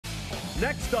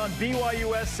Next on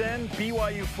BYUSN,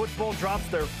 BYU football drops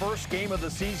their first game of the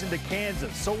season to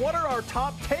Kansas. So what are our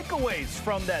top takeaways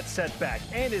from that setback?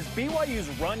 And is BYU's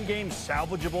run game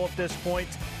salvageable at this point?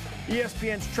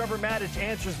 ESPN's Trevor Maddich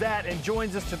answers that and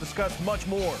joins us to discuss much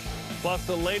more. Plus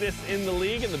the latest in the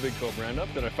league in the Big 12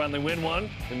 roundup. Did I finally win one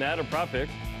in that or prop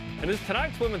picks? And is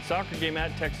tonight's women's soccer game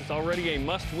at Texas already a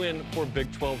must-win for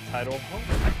Big 12 title?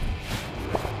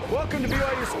 Welcome to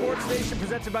BYU Sports Nation,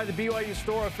 presented by the BYU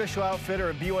Store, official outfitter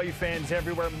of BYU fans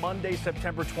everywhere. Monday,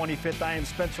 September 25th. I am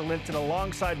Spencer Linton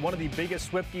alongside one of the biggest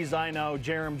Swifties I know,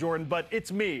 Jerem Jordan. But it's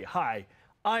me. Hi,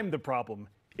 I'm the problem.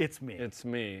 It's me. It's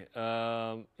me.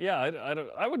 I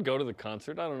would go to the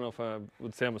concert. I don't know if I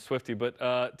would say I'm a Swiftie,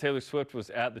 but Taylor Swift was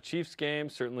at the Chiefs game.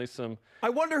 Certainly some. I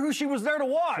wonder who she was there to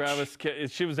watch.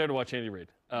 She was there to watch Andy Reid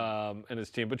and his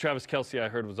team. But Travis Kelce, I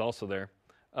heard, was also there.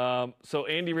 So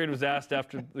Andy Reid was asked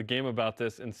after the game about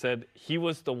this and said he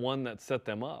was the one that set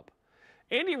them up.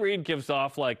 Andy Reid gives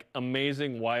off like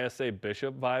amazing YSA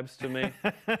Bishop vibes to me,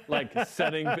 like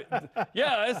setting.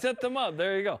 Yeah, I set them up.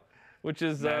 There you go. Which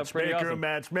is pretty awesome.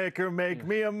 Matchmaker, make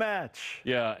me a match.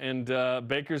 Yeah, and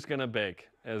Baker's gonna bake,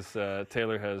 as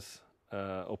Taylor has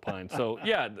opined. So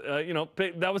yeah,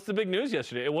 that was the big news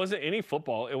yesterday. It wasn't any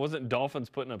football. It wasn't Dolphins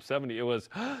putting up 70. It was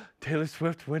Taylor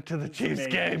Swift went to the Chiefs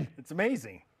game. It's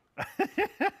amazing.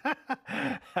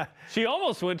 She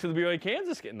almost went to the BYU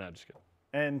Kansas game. No, just kidding.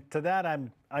 And to that,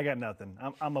 I got nothing.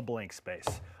 I'm a blank space.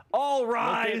 All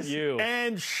rise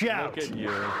and shout. Look at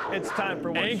you. It's time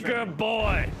for Anchor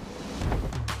Boy.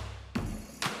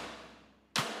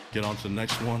 Get on to the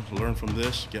next one, learn from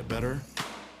this, get better.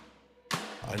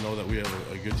 I know that we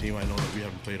have a good team. I know that we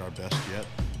haven't played our best yet.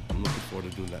 I'm looking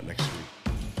forward to doing that next week.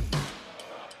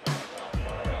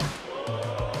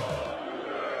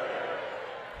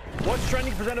 What's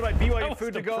trending, presented by BYU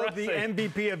Food to Go, the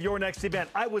MVP of your next event.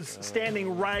 I was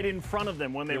standing right in front of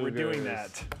them when they were doing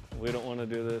that. We don't want to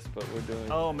do this, but we're doing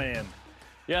it. Oh, man.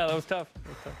 Yeah, that was tough.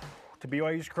 To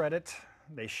BYU's credit,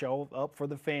 they show up for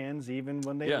the fans even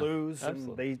when they lose,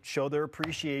 and they show their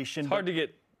appreciation. It's hard to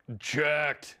get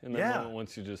jacked in that moment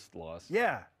once you just lost.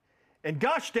 Yeah. And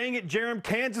gosh dang it, Jerem,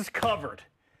 Kansas covered.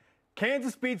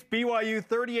 Kansas beats BYU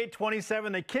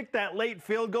 38-27. They kicked that late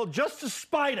field goal just to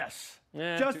spite us.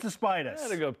 Yeah, to spite us. Yeah,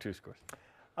 to go up 2 scores.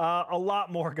 A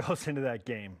lot more goes into that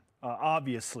game,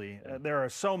 obviously. There are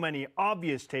so many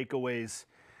obvious takeaways.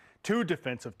 2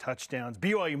 defensive touchdowns.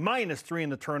 BYU -3 in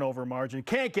the turnover margin.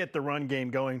 Can't get the run game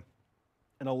going.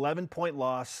 An 11-point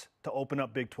loss to open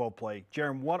up Big 12 play.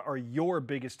 Jerem, what are your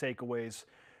biggest takeaways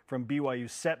from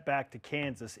BYU's setback to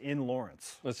Kansas in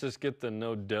Lawrence? Let's just get the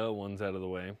no-duh ones out of the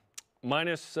way.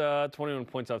 Minus 21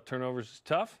 points off turnovers is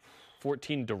tough.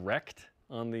 14 direct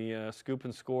on the scoop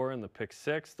and score and the pick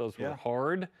 6. Those were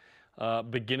hard.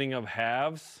 Beginning of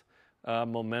halves,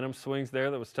 momentum swings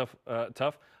there. That was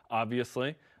tough,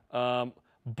 obviously.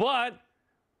 But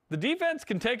the defense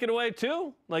can take it away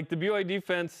too. Like the BYU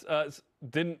defense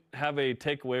didn't have a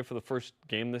takeaway for the first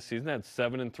game this season. They had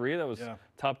 7-3. That was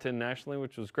top 10 nationally,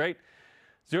 which was great.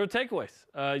 0 takeaways.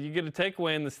 You get a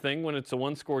takeaway in this thing when it's a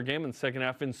 1-score game in the second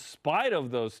half, in spite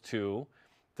of those 2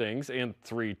 things and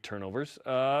 3 turnovers.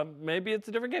 Maybe it's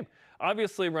a different game.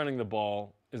 Obviously, running the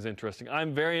ball is interesting.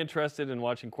 I'm very interested in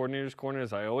watching Coordinator's Corner,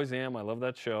 as I always am. I love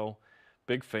that show.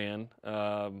 Big fan.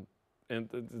 And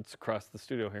it's across the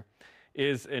studio here,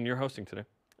 and you're hosting today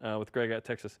with Greg at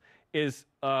Texas, is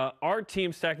our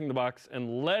team stacking the box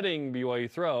and letting BYU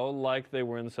throw like they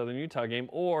were in the Southern Utah game,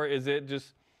 or is it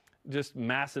just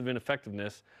massive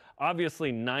ineffectiveness?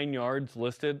 Obviously, 9 yards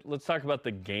listed. Let's talk about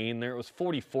the gain there. It was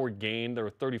 44 gained. There were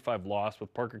 35 lost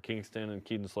with Parker Kingston and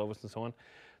Keaton Slovis and so on.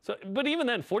 So, but even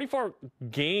then, 44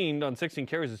 gained on 16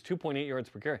 carries is 2.8 yards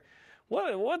per carry.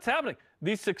 What's happening?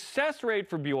 The success rate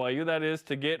for BYU, that is,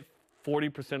 to get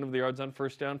 40% of the yards on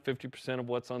first down, 50% of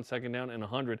what's on second down, and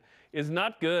 100 is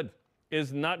not good.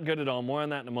 Is not good at all. More on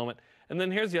that in a moment. And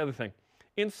then here's the other thing.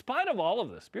 In spite of all of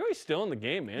this, BYU's still in the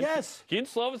game, man. Yes. Keaton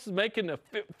Slovis is making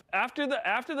after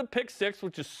the pick 6,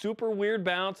 which is super weird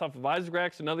bounce off of Isaac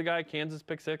Rex, another guy, Kansas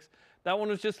pick 6. That one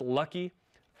was just lucky.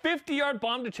 50-yard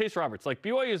bomb to Chase Roberts. Like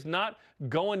BYU is not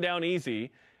going down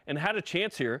easy and had a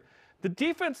chance here. The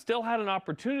defense still had an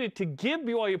opportunity to give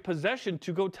BYU possession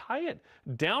to go tie it.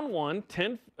 Down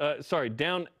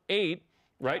 8,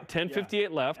 right?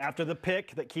 10:58 left. After the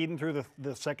pick that Keaton threw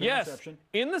the second interception.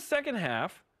 In the second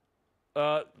half,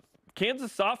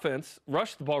 Kansas offense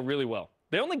rushed the ball really well.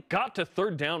 They only got to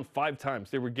 3rd down 5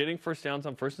 times. They were getting first downs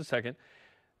on 1st and 2nd.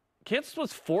 Kansas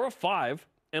was 4 of 5,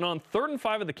 and on 3rd and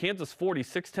 5 at the Kansas 40,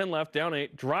 6:10 left, down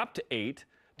 8, dropped to 8.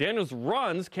 Daniels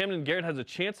runs. Camden Garrett has a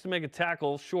chance to make a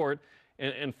tackle short,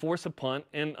 and force a punt,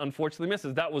 and unfortunately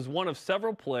misses. That was one of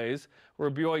several plays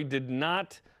where BYU did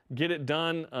not get it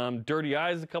done. Dirty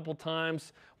eyes a couple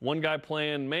times. One guy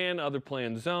playing man, other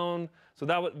playing zone. So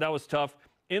that was tough.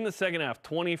 In the second half,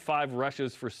 25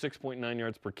 rushes for 6.9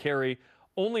 yards per carry.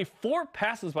 Only 4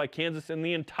 passes by Kansas in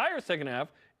the entire second half,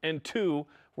 and 2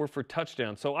 were for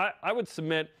touchdowns. So I would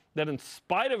submit that in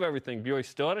spite of everything, BYU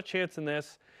still had a chance in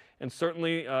this, and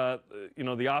certainly,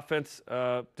 the offense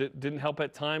didn't help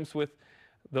at times with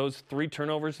those 3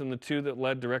 turnovers and the 2 that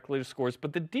led directly to scores.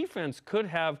 But the defense could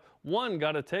have, 1,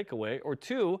 got a takeaway, or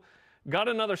 2, got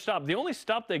another stop. The only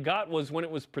stop they got was when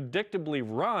it was predictably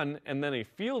run, and then a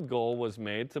field goal was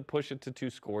made to push it to 2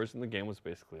 scores, and the game was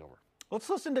basically over. Let's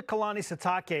listen to Kalani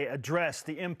Sitake address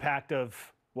the impact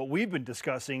of what we've been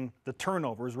discussing, the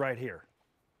turnovers, right here.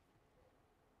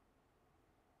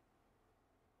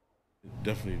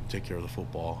 Definitely take care of the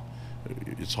football.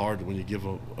 It's hard when you give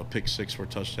a pick 6 for a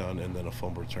touchdown and then a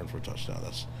fumble return for a touchdown.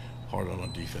 That's hard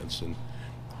on defense and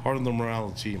hard on the morale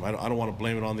of the team. I don't want to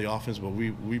blame it on the offense, but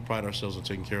we pride ourselves on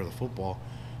taking care of the football.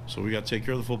 So we got to take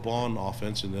care of the football on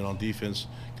offense, and then on defense,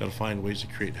 got to find ways to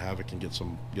create havoc and get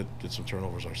some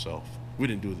turnovers ourselves. We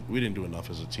didn't do enough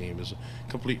as a team. It's a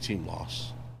complete team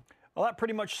loss. Well, that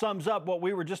pretty much sums up what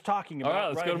we were just talking about. All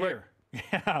right, let's go to break.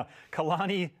 Yeah,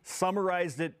 Kalani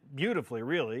summarized it beautifully,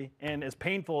 really. And as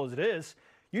painful as it is,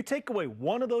 you take away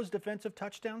one of those defensive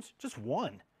touchdowns, just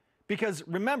one. Because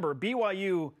remember,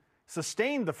 BYU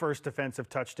sustained the first defensive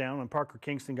touchdown when Parker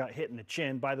Kingston got hit in the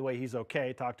chin. By the way, he's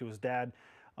okay. Talked to his dad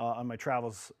on my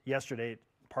travels yesterday.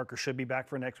 Parker should be back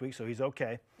for next week, so he's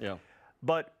okay. Yeah.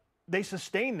 But they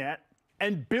sustained that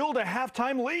and build a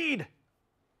halftime lead.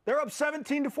 They're up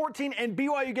 17-14, and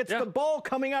BYU gets the ball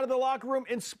coming out of the locker room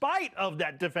in spite of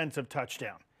that defensive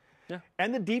touchdown. Yeah.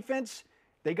 And the defense,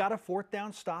 they got a 4th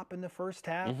down stop in the first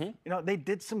half. Mm-hmm. They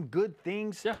did some good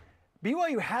things. Yeah.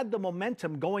 BYU had the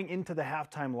momentum going into the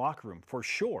halftime locker room, for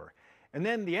sure. And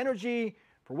then the energy,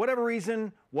 for whatever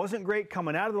reason, wasn't great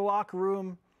coming out of the locker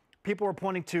room. People were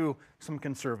pointing to some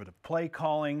conservative play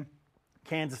calling,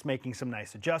 Kansas making some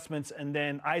nice adjustments, and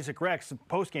then Isaac Rex,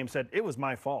 postgame, said, it was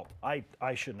my fault. I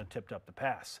shouldn't have tipped up the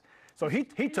pass. So he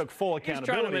took full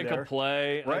accountability. He's trying to make a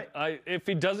play. Right? If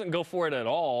he doesn't go for it at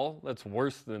all, that's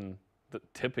worse than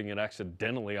tipping it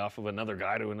accidentally off of another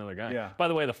guy to another guy. Yeah. By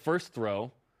the way, the first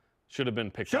throw should have been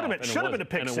picked off. Should have been a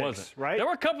pick 6, and it wasn't. right? There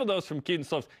were a couple of those from Keaton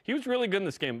Slovis. He was really good in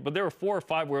this game, but there were 4 or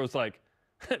 5 where it was like,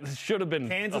 this should have been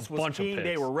Kansas a bunch was keen. of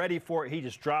picks. They were ready for it. He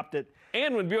just dropped it.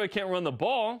 And when BYU can't run the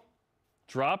ball,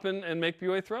 drop and make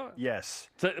BYU throw it. Yes.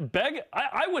 So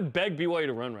I would beg BYU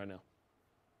to run right now.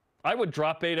 I would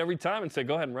drop 8 every time and say,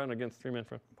 go ahead and run against 3-man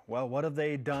front. Well, what have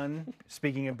they done,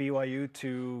 speaking of BYU,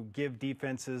 to give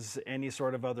defenses any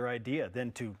sort of other idea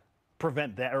than to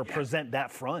prevent that or present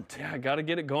that front? Yeah, got to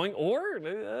get it going. Or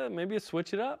maybe you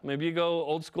switch it up. Maybe you go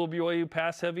old school BYU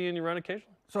pass heavy and you run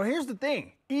occasionally. So here's the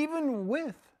thing. Even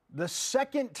with the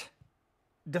second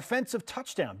defensive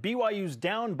touchdown, BYU's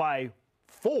down by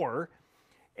 4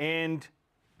 and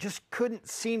just couldn't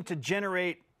seem to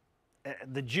generate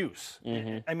the juice.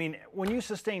 Mm-hmm. I mean, when you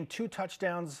sustain 2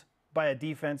 touchdowns by a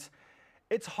defense,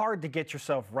 it's hard to get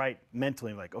yourself right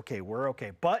mentally, like, okay, we're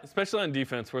okay. But especially on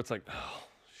defense where it's like, oh.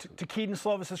 To Keaton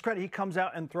Slovis' credit, he comes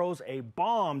out and throws a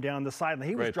bomb down the sideline.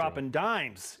 He was dropping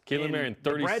dimes. Keelan Marion,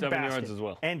 37 yards as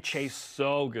well. And Chase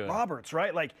so good. Roberts,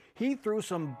 right? Like, he threw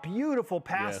some beautiful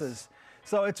passes. Yes.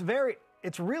 So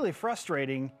it's really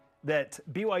frustrating that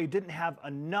BYU didn't have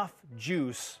enough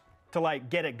juice to, like,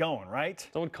 get it going, right?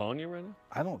 Someone calling you right now?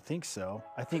 I don't think so.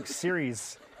 I think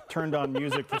Siri's turned on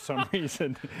music for some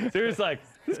reason. Siri's like,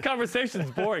 this conversation's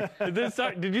boring.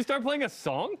 Did you start playing a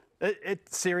song?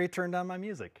 Siri turned on my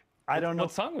music. I don't know.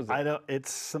 What song was it?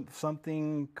 It's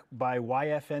something by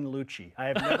YFN Lucci.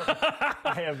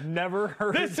 I have never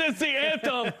heard. This is the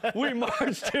anthem we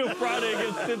marched to Friday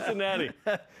against Cincinnati.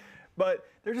 But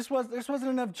there wasn't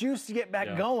enough juice to get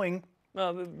back going.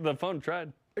 Well, the phone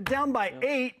tried. Down by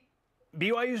 8,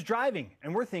 BYU's driving,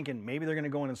 and we're thinking maybe they're going to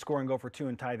go in and score and go for 2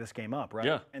 and tie this game up, right?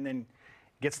 Yeah. And then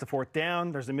gets the 4th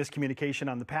down. There's a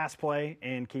miscommunication on the pass play,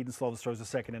 and Keaton Slovis throws the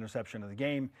second interception of the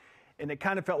game. And it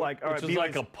kind of felt like, all right, which was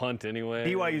like a punt anyway.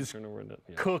 BYU's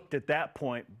cooked at that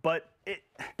point, but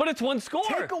it's one score.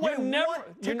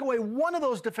 Take away one of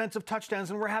those defensive touchdowns,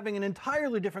 and we're having an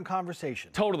entirely different conversation.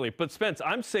 Totally, but Spence,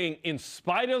 I'm saying in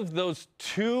spite of those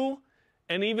 2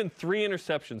 and even 3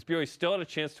 interceptions, BYU still had a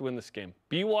chance to win this game.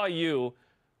 BYU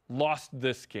lost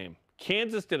this game.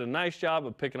 Kansas did a nice job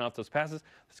of picking off those passes.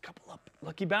 There's a couple of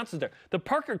lucky bounces there. The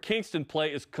Parker Kingston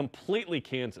play is completely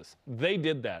Kansas. They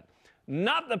did that.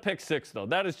 Not the pick 6, though.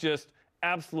 That is just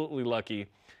absolutely lucky.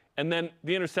 And then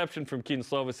the interception from Keaton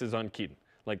Slovis is on Keaton.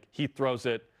 Like, he throws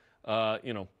it,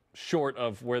 short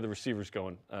of where the receiver's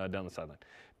going down the sideline.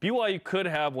 BYU could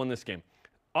have won this game.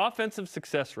 Offensive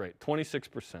success rate,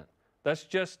 26%. That's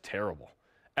just terrible.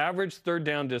 Average third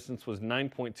down distance was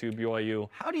 9.2 BYU.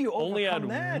 How do you only had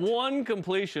that? one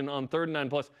completion on 3rd and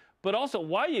 9+. But also,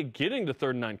 why are you getting to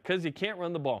 3rd and 9? Because you can't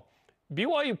run the ball.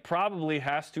 BYU probably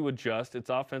has to adjust its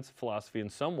offensive philosophy in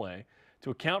some way to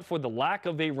account for the lack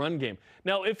of a run game.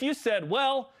 Now, if you said,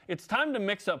 well, it's time to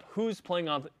mix up who's playing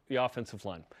on the offensive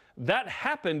line, that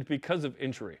happened because of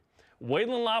injury.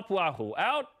 Waylon Lapuahu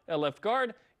out at left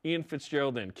guard, Ian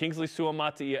Fitzgerald in. Kingsley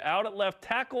Suamataia out at left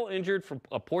tackle, injured for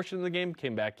a portion of the game,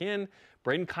 came back in.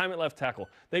 Braden Keim at left tackle.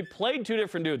 They played two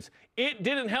different dudes. It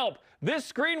didn't help. This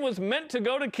screen was meant to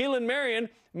go to Keelan Marion.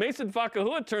 Mason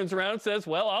Fakahua turns around and says,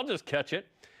 well, I'll just catch it.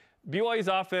 BYU's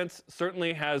offense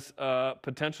certainly has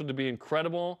potential to be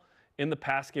incredible in the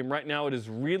pass game. Right now, it is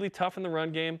really tough in the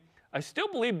run game. I still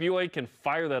believe BYU can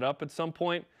fire that up at some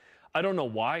point. I don't know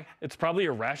why. It's probably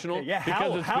irrational. Yeah,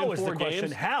 because it's how been is 4 the question?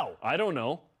 games. How? I don't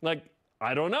know.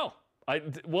 I don't know.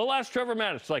 We'll ask Trevor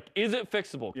Matich. Is it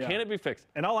fixable? Yeah. Can it be fixed?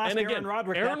 And I'll ask Aaron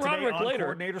Roderick that today on later.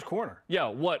 Coordinator's Corner. Yeah,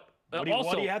 what? What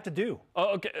do you have to do?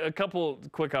 Okay, a couple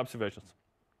quick observations.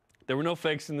 There were no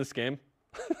fakes in this game.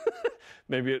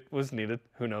 Maybe it was needed.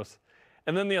 Who knows?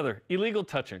 And then the other, illegal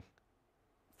touching.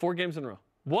 4 games in a row.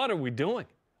 What are we doing?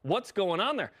 What's going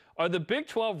on there? Are the Big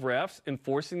 12 refs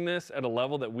enforcing this at a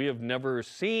level that we have never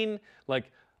seen?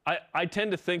 I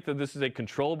tend to think that this is a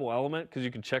controllable element because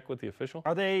you can check with the official.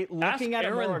 Are they looking at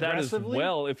it more aggressively? Ask Aaron that as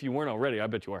well if you weren't already. I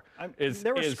bet you are.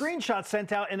 There were screenshots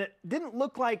sent out, and it didn't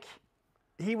look like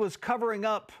he was covering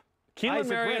up Keelan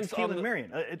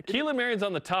Marion's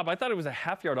on the top. I thought it was a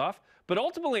half yard off, but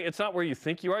ultimately it's not where you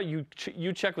think you are. You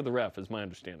check with the ref, is my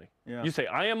understanding. Yeah. You say,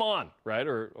 I am on, right?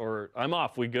 Or I'm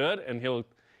off. We good? And he'll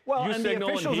and the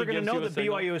officials are going to know that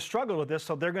BYU has struggled with this,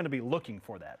 so they're going to be looking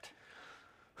for that.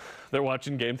 They're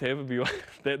watching game tape of BYU.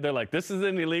 They're like, this is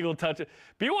an illegal touch.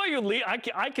 BYU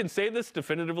I can say this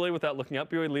definitively without looking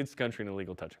up. BYU leads the country in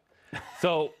illegal touching.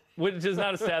 So, which is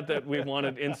not a stat that we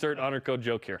wanted to insert honor code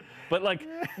joke here. But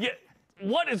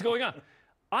what is going on?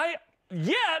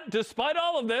 Yet, despite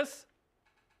all of this,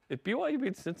 if BYU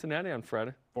beats Cincinnati on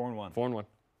Friday, 4-1. 4-1.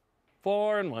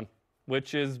 4-1.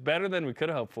 Which is better than we could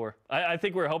have hoped for. I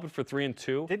think we were hoping for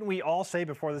 3-2. Didn't we all say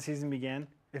before the season began,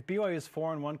 if BYU is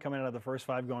 4-1 coming out of the first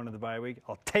 5 going to the bye week,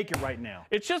 I'll take it right now.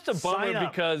 It's just a bummer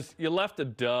because you left a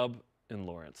dub in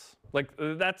Lawrence.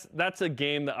 That's a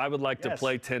game that I would like to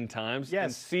play 10 times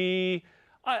and see.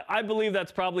 I believe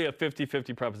that's probably a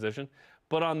 50-50 proposition.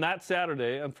 But on that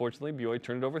Saturday, unfortunately, BYU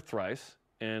turned it over thrice,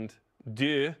 and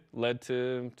led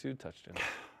to 2 touchdowns.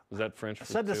 Was that French? I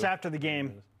said this after the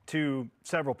game to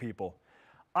several people.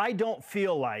 I don't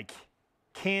feel like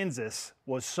Kansas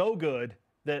was so good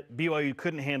that BYU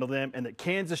couldn't handle them and that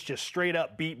Kansas just straight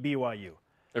up beat BYU.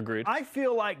 Agreed. I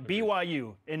feel like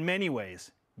BYU, in many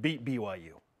ways, beat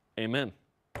BYU. Amen.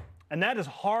 And that is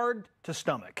hard to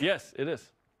stomach. Yes, it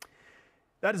is.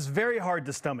 That is very hard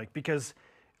to stomach because,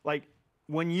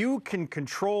 when you can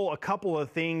control a couple of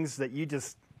things that you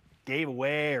just gave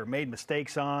away or made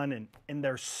mistakes on, and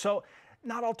they're so –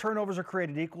 not all turnovers are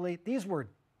created equally. These were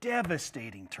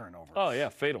devastating turnovers. Oh, yeah,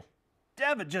 fatal.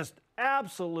 Just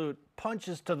absolute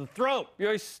punches to the throat.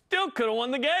 You still could have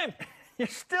won the game. You're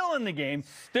still in the game.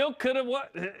 Still could have won.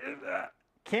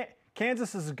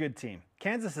 Kansas is a good team.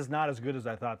 Kansas is not as good as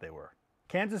I thought they were.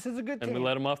 Kansas is a good team. And we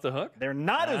let them off the hook? They're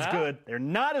not as good. They're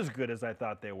not as good as I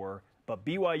thought they were. But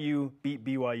BYU beat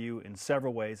BYU in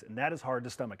several ways, and that is hard to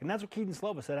stomach. And that's what Keaton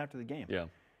Slovis said after the game. Yeah.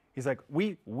 He's like,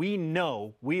 we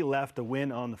know we left a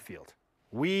win on the field.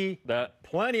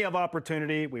 Plenty of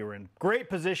opportunity. We were in great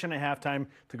position at halftime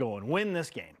to go and win this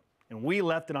game, and we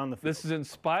left it on the field. This is in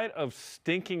spite of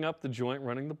stinking up the joint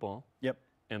running the ball. Yep.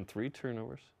 And 3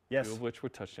 turnovers. Yes. 2 of which were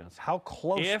touchdowns. How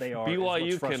close they are. If BYU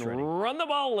is what's can run the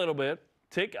ball a little bit,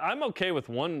 I'm okay with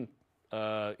one,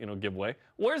 giveaway.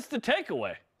 Where's the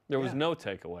takeaway? There was no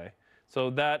takeaway. So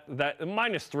that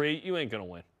 -3, you ain't gonna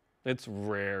win. It's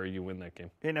rare you win that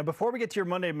game. Okay, now before we get to your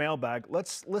Monday mailbag,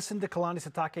 let's listen to Kalani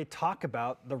Sitake talk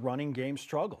about the running game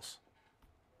struggles.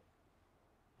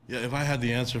 Yeah, if I had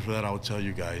the answer for that, I would tell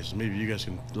you guys. Maybe you guys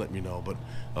can let me know. But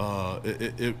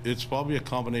it's probably a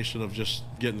combination of just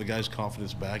getting the guys'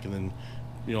 confidence back. And then,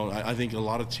 I think a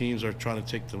lot of teams are trying to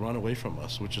take the run away from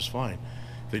us, which is fine.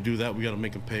 If they do that, we got to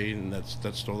make them pay, and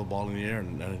that's throw the ball in the air.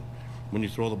 And when you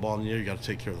throw the ball in the air, you got to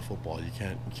take care of the football. You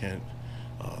can't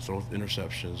throw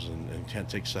interceptions and can't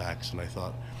take sacks. And I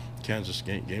thought Kansas'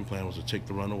 game plan was to take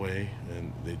the run away,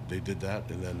 and they did that,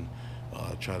 and then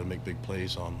try to make big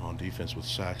plays on defense with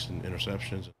sacks and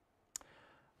interceptions.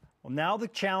 Well, now the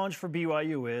challenge for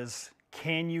BYU is,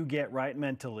 can you get right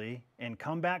mentally and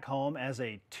come back home as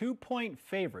a 2-point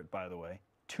favorite, by the way,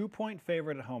 2-point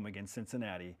favorite at home against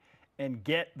Cincinnati, and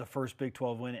get the first Big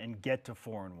 12 win and get to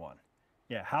 4-1?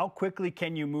 Yeah, how quickly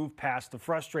can you move past the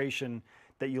frustration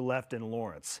that you left in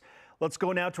Lawrence? Let's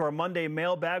go now to our Monday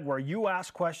mailbag where you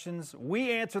ask questions,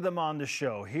 we answer them on the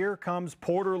show. Here comes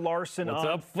Porter Larson on Facebook.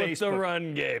 What's up with the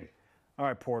run game? All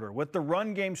right, Porter, with the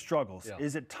run game struggles,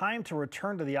 is it time to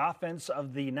return to the offense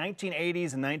of the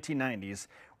 1980s and 1990s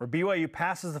where BYU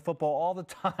passes the football all the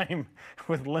time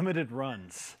with limited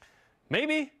runs?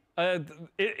 Maybe.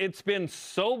 It's been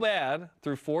so bad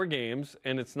through 4 games,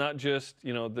 and it's not just,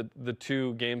 the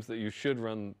 2 games that you should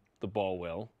run the ball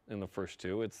well in the first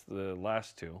 2. It's the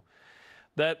last 2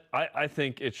 that I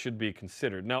think it should be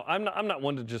considered. Now, I'm not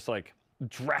one to just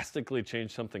drastically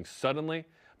change something suddenly,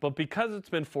 but because it's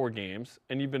been 4 games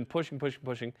and you've been pushing,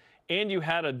 and you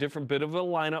had a different bit of a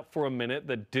lineup for a minute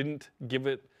that didn't give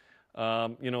it,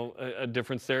 a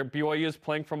difference there. BYU is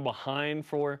playing from behind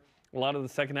for a lot of the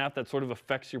second half. That sort of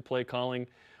affects your play calling.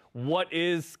 What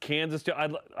is Kansas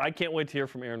doing? I can't wait to hear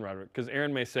from Aaron Roderick, because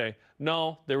Aaron may say,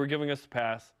 no, they were giving us the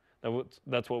pass.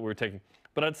 That's what we were taking.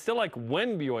 But I'd still like,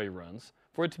 when BYU runs,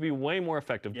 for it to be way more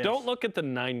effective. Yes. Don't look at the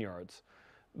 9 yards.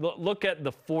 Look at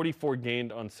the 44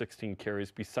 gained on 16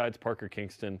 carries besides Parker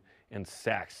Kingston and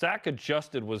sacks. Sack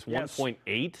adjusted was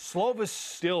 1.8. Slovis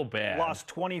still bad. Lost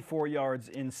 24 yards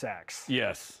in sacks.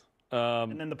 Yes.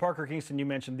 And then the Parker Kingston, you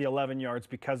mentioned the 11 yards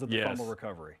because of the fumble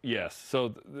recovery. Yes.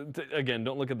 So, again,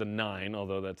 don't look at the 9,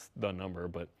 although that's the number.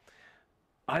 But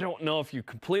I don't know if you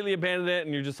completely abandoned it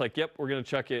and you're just like, yep, we're going to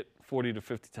chuck it 40 to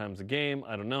 50 times a game.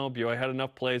 I don't know. BYU had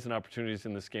enough plays and opportunities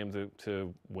in this game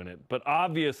to win it. But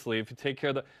obviously, if you take care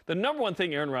of the number one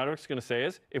thing Aaron Roderick's going to say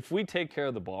is, if we take care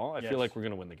of the ball, I feel like we're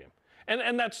going to win the game.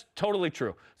 And that's totally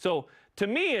true. So to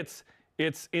me, it's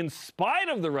in spite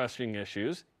of the rushing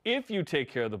issues, if you take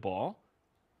care of the ball,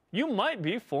 you might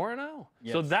be 4-0.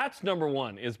 Yes. So that's number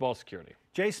one, is ball security.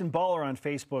 Jason Baller on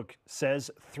Facebook says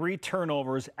 3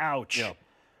 turnovers, ouch. Yep.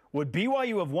 Would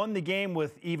BYU have won the game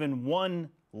with even 1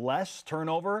 less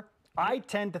turnover? I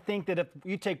tend to think that if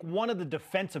you take one of the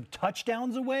defensive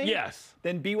touchdowns away,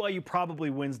 then BYU probably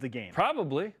wins the game.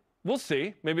 Probably. We'll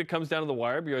see. Maybe it comes down to the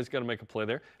wire. BYU's got to make a play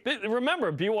there. But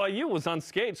remember, BYU was on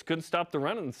skates, couldn't stop the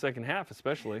run in the second half,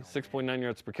 especially 6.9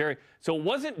 yards per carry. So it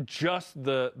wasn't just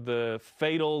the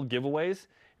fatal giveaways.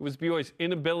 It was BYU's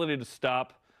inability to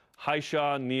stop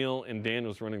Highshaw, Neal, and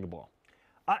Daniels running the ball.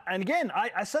 And again,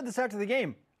 I said this after the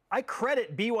game. I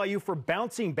credit BYU for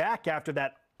bouncing back after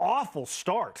that awful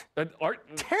start.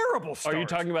 Terrible start. Are you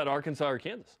talking about Arkansas or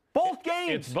Kansas? Both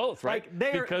games. It's both, right?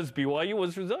 Because BYU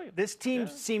was resilient. This team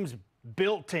seems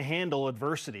built to handle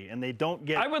adversity, and they don't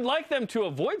get... I would like them to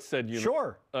avoid said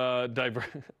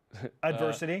adversity.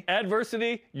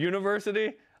 Adversity,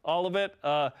 university, all of it.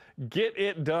 Get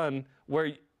it done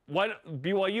where... Why don't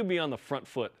BYU be on the front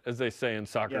foot, as they say in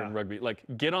soccer and rugby? Like,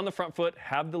 get on the front foot,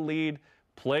 have the lead,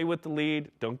 play with the lead,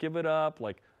 don't give it up.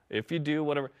 Like, if you do,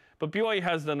 whatever. But BYU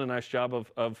has done a nice job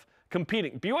of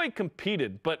competing. BYU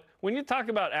competed, but when you talk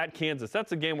about at Kansas,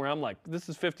 that's a game where I'm like, this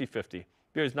is 50-50.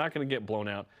 BYU's not going to get blown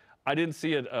out. I didn't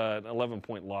see an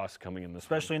 11-point loss coming in this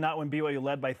Especially not when BYU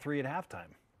led by 3 at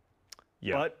halftime.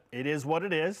 Yeah. But it is what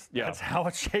it is. Yeah. That's how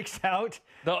it shakes out.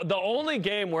 The only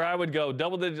game where I would go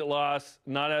double-digit loss,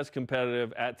 not as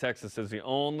competitive, at Texas is the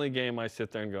only game I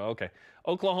sit there and go, okay.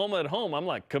 Oklahoma at home, I'm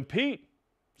like, compete.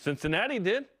 Cincinnati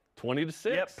did, 20-6.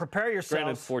 Yep, prepare yourselves.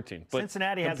 Granted, 14. But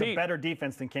Cincinnati has a better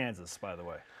defense than Kansas, by the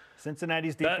way.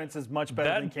 Cincinnati's defense is much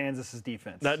better than Kansas's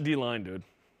defense. That D-line, dude.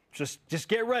 Just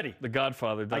get ready. The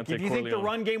Godfather, Dante Corleone. If you think the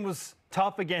run game was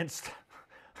tough against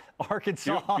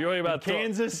Arkansas,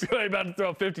 Kansas. BYU about to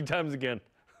throw 50 times again.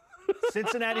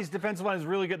 Cincinnati's defensive line is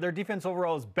really good. Their defense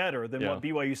overall is better than what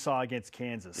BYU saw against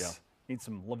Kansas. Yeah. Need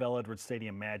some LaVell Edwards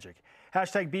Stadium magic.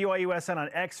 Hashtag BYUSN on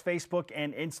X, Facebook,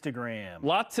 and Instagram.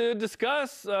 Lot to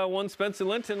discuss. One Spencer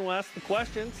Linton will ask the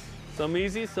questions. Some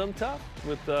easy, some tough.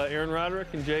 With Aaron Roderick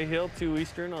and Jay Hill, 2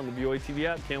 Eastern on the BYUtv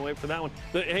app. Can't wait for that one.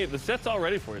 Hey, the set's all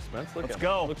ready for you, Spence. Let's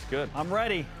go. Looks good. I'm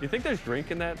ready. Do you think there's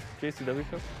drink in that JCW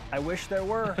Coke? I wish there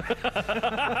were.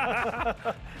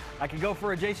 I could go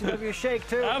for a JCW shake,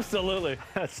 too. Absolutely.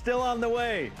 Still on the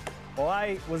way. While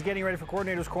I was getting ready for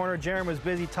Coordinator's Corner, Jaron was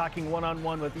busy talking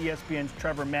one-on-one with ESPN's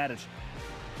Trevor Maddich.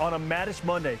 On a Maddich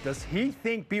Monday, does he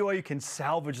think BYU can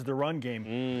salvage the run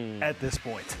game at this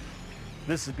point?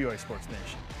 This is BYU Sports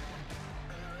Nation.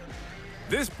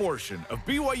 This portion of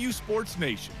BYU Sports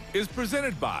Nation is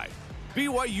presented by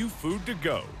BYU Food to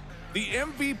Go, the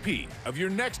MVP of your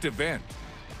next event.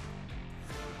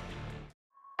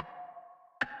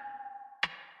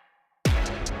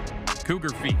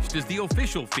 Cougar Feast is the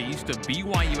official feast of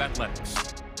BYU Athletics.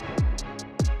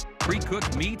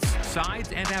 Pre-cooked meats,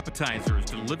 sides, and appetizers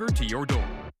delivered to your door.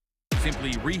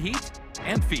 Simply reheat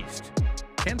and feast.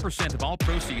 10% of all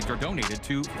proceeds are donated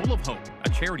to Full of Hope, a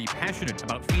charity passionate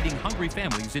about feeding hungry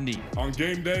families in need. On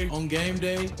game day. On game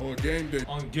day. On game day.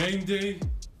 On game day.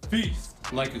 Feast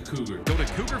like a Cougar. Go to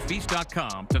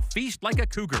CougarFeast.com to feast like a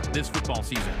Cougar this football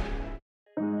season.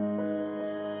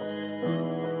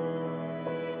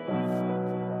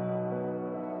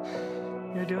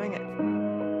 You're doing it.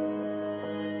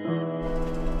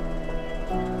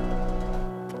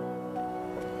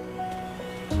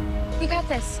 You got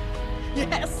this.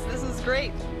 Yes, this is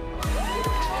great.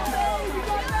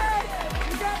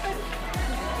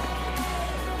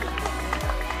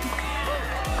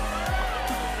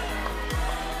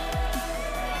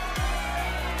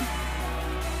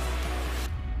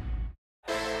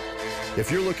 If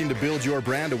you're looking to build your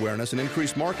brand awareness and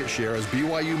increase market share as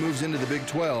BYU moves into the Big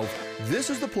 12, this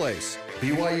is the place,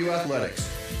 BYU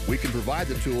Athletics. We can provide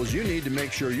the tools you need to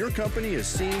make sure your company is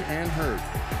seen and heard.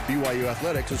 BYU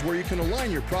Athletics is where you can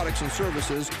align your products and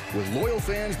services with loyal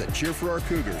fans that cheer for our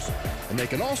Cougars. And they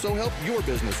can also help your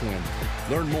business win.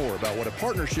 Learn more about what a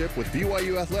partnership with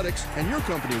BYU Athletics and your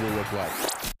company will look like.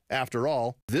 After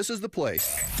all, this is the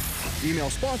place. Email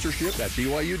sponsorship at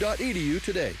byu.edu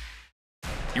today.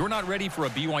 You're not ready for a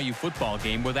BYU football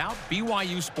game without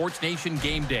BYU Sports Nation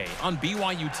Game Day on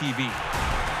BYUtv.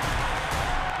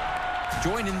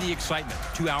 Join in the excitement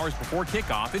 2 hours before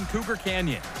kickoff in Cougar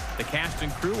Canyon. The cast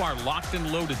and crew are locked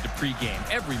and loaded to pregame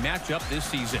every matchup this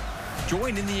season.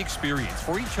 Join in the experience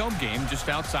for each home game just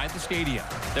outside the stadium.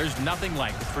 There's nothing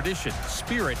like the tradition,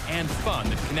 spirit, and fun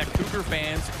that connect Cougar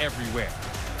fans everywhere.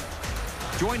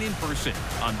 Join in person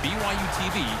on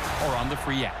BYUtv or on the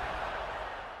free app.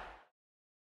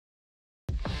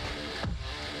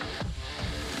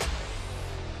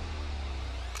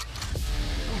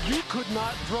 You could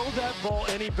not throw that ball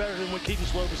any better than what Keaton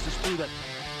Slovis just threw that.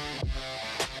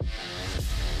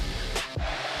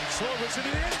 Slovis in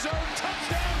the end zone,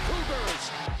 touchdown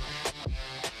Cougars!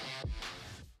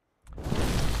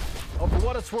 Well, for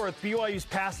what it's worth, BYU's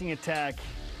passing attack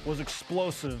was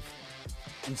explosive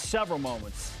in several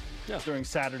moments during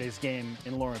Saturday's game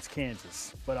in Lawrence,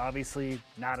 Kansas. But obviously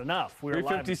not enough. We were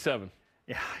 357.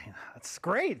 Yeah, that's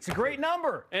great. It's a great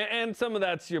number. And some of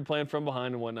that's you're playing from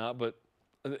behind and whatnot, but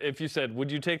if you said,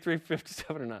 would you take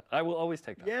 357 or not? I will always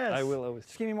take that. Yes. I will always.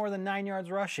 Just give me more than 9 yards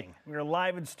rushing. We're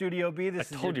live in Studio B.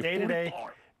 This is your you, day-to-day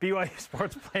BYU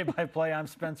Sports Play-by-Play. I'm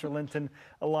Spencer Linton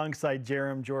alongside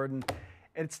Jerem Jordan.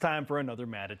 It's time for another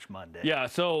Maddich Monday. Yeah,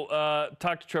 so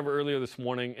talked to Trevor earlier this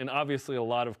morning, and obviously a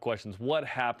lot of questions. What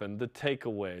happened? The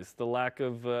takeaways, the lack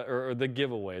of, or the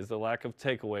giveaways, the lack of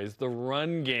takeaways. The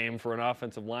run game for an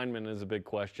offensive lineman is a big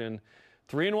question.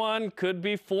 3-1, could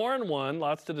be 4-1.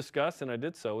 Lots to discuss, and I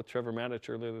did so with Trevor Maddich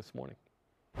earlier this morning.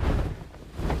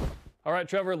 All right,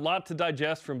 Trevor, a lot to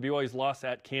digest from BYU's loss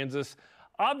at Kansas.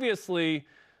 Obviously,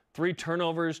 3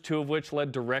 turnovers, 2 of which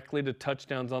led directly to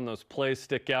touchdowns on those plays,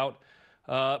 stick out.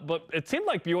 But it seemed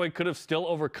like BYU could have still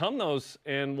overcome those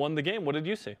and won the game. What did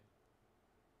you see?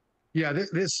 Yeah,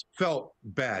 this felt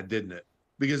bad, didn't it?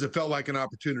 Because it felt like an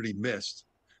opportunity missed,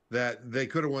 that they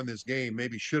could have won this game,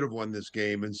 maybe should have won this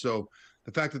game. And so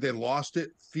the fact that they lost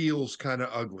it feels kind of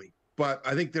ugly. But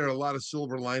I think there are a lot of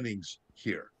silver linings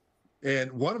here.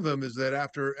 And one of them is that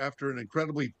after an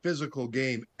incredibly physical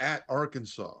game at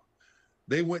Arkansas,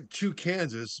 they went to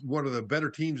Kansas, one of the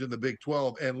better teams in the Big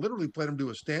 12, and literally played them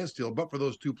to a standstill, but for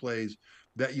those 2 plays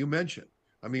that you mentioned.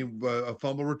 I mean, a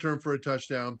fumble return for a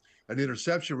touchdown, an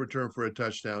interception return for a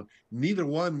touchdown. Neither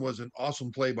one was an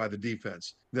awesome play by the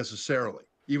defense necessarily.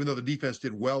 Even though the defense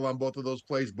did well on both of those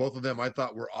plays, both of them I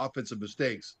thought were offensive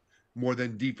mistakes more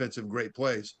than defensive great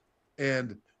plays.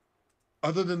 And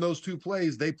other than those 2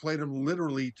 plays, they played them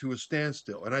literally to a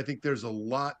standstill. And I think there's a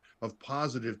lot of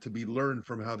positive to be learned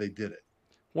from how they did it.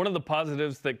 One of the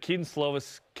positives that Keaton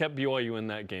Slovis kept BYU in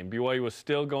that game. BYU was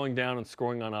still going down and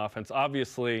scoring on offense.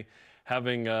 Obviously,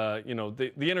 having,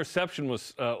 the interception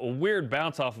was a weird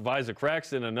bounce off of Isaac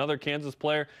Raxton, another Kansas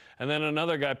player, and then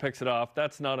another guy picks it off.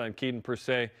 That's not on Keaton per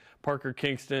se. Parker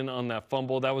Kingston on that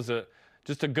fumble. That was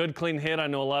just a good, clean hit. I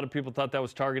know a lot of people thought that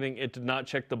was targeting. It did not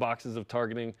check the boxes of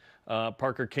targeting.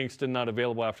 Parker Kingston not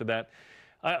available after that.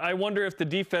 I wonder if the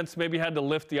defense maybe had to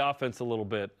lift the offense a little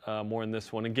bit more in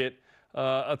this one and get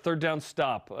a third down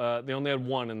stop. They only had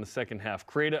 1 in the second half.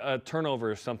 Create a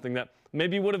turnover or something that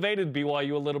maybe would have aided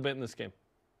BYU a little bit in this game.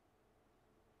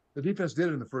 The defense did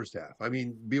in the first half. I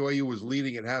mean, BYU was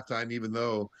leading at halftime, even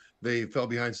though they fell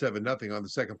behind 7-0 on the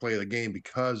second play of the game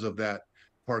because of that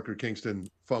Parker Kingston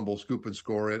fumble, scoop and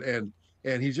score. And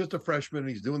And he's just a freshman.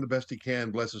 He's doing the best he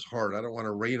can. Bless his heart. I don't want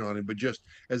to rain on him, but just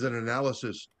as an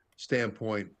analysis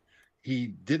standpoint, he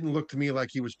didn't look to me like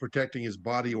he was protecting his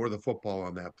body or the football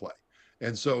on that play.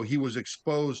 And so he was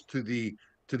exposed to the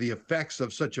effects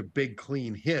of such a big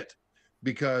clean hit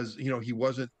because he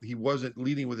wasn't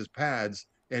leading with his pads,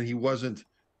 and he wasn't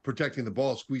protecting the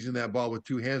ball, squeezing that ball with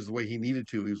two hands the way he needed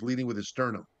to. He was leading with his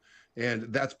sternum.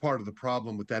 And that's part of the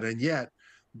problem with that. And yet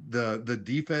the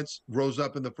defense rose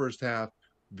up in the first half.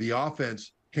 The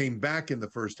offense came back in the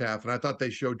first half, and I thought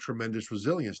they showed tremendous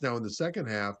resilience. Now in the second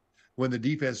half, when the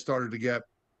defense started to get,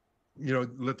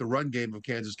 let the run game of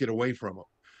Kansas get away from them.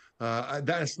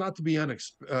 That's not to be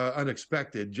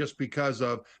unexpected just because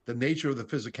of the nature of the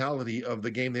physicality of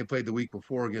the game they played the week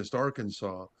before against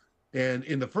Arkansas. And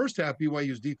in the first half,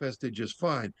 BYU's defense did just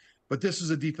fine. But this is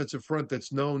a defensive front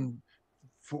that's known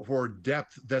for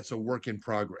depth that's a work in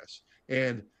progress.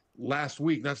 And last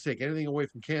week, not to take anything away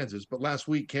from Kansas, but last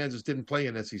week, Kansas didn't play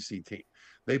an SEC team.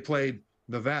 They played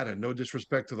Nevada, no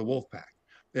disrespect to the Wolfpack.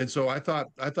 And so I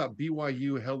thought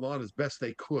BYU held on as best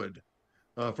they could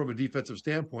from a defensive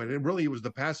standpoint. And really, it was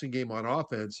the passing game on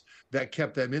offense that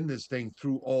kept them in this thing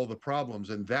through all the problems.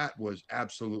 And that was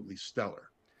absolutely stellar.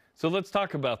 So let's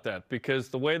talk about that, because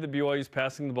the way that BYU is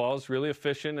passing the ball is really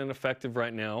efficient and effective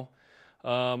right now.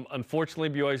 Unfortunately,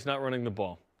 BYU is not running the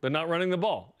ball. They're not running the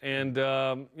ball. And,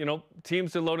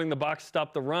 teams are loading the box to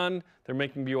stop the run. They're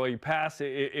making BYU pass.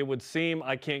 It would seem,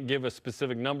 I can't give a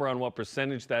specific number on what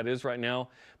percentage that is right now,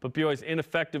 but BYU's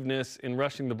ineffectiveness in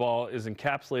rushing the ball is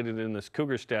encapsulated in this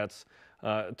Cougar Stats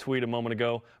tweet a moment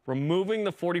ago. Removing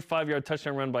the 45-yard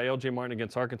touchdown run by L.J. Martin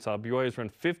against Arkansas, BYU has run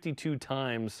 52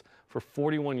 times for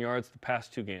 41 yards the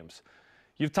past two games.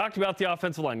 You've talked about the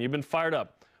offensive line. You've been fired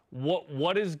up.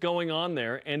 What is going on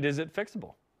there, and is it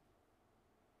fixable?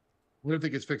 I don't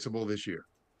think it's fixable this year.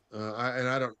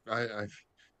 I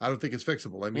don't think it's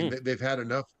fixable. I mean, they've had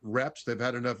enough reps. They've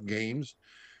had enough games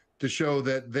to show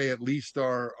that they at least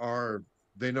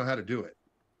they know how to do it.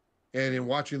 And in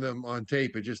watching them on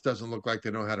tape, it just doesn't look like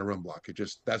they know how to run block.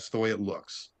 That's the way it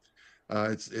looks.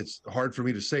 It's hard for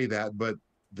me to say that, but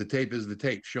the tape is the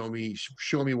tape. Show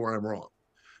me where I'm wrong.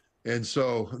 And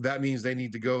so that means they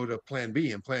need to go to plan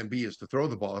B, and plan B is to throw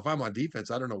the ball. If I'm on defense,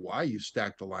 I don't know why you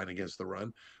stack the line against the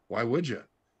run. Why would you?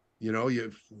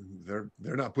 They're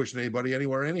not pushing anybody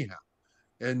anywhere anyhow.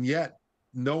 And yet,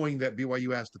 knowing that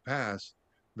BYU has to pass,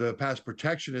 the pass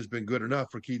protection has been good enough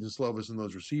for Keaton Slovis and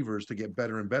those receivers to get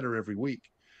better and better every week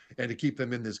and to keep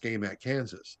them in this game at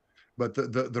Kansas. But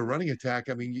the running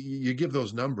attack, I mean, you give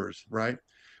those numbers, right?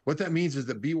 What that means is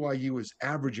that BYU is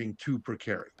averaging 2 per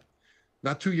carry.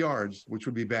 Not 2 yards, which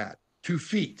would be bad, 2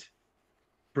 feet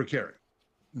per carry.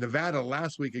 Nevada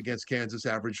last week against Kansas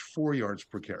averaged 4 yards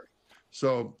per carry.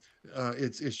 So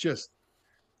it's just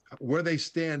where they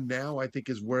stand now, I think,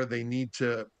 is where they need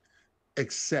to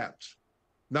accept.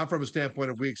 Not from a standpoint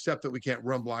of we accept that we can't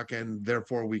run block and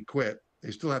therefore we quit.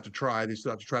 They still have to try. They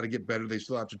still have to try to get better. They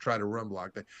still have to try to run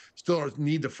block. They still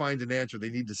need to find an answer. They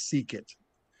need to seek it.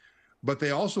 But they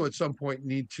also at some point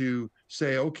need to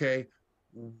say, okay,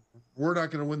 we're not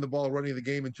going to win the ball running the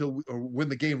game win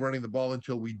the game running the ball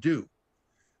until we do.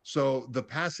 So the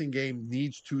passing game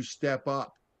needs to step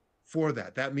up for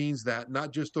that. That means that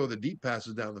not just throw the deep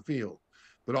passes down the field,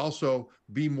 but also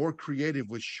be more creative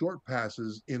with short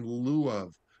passes in lieu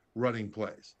of running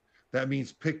plays. That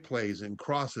means pick plays and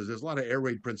crosses. There's a lot of air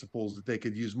raid principles that they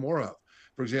could use more of.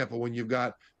 For example, when you've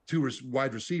got 2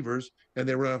 wide receivers and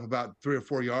they run up about 3 or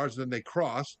 4 yards, and then they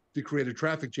cross to create a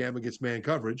traffic jam against man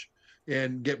coverage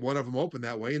and get one of them open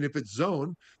that way. And if it's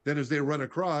zone, then as they run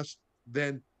across,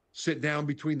 then sit down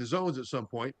between the zones at some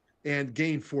point and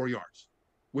gain 4 yards,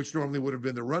 which normally would have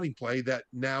been the running play that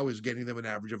now is getting them an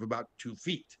average of about 2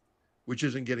 feet, which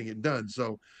isn't getting it done.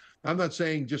 So I'm not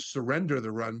saying just surrender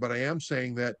the run, but I am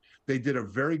saying that they did a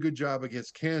very good job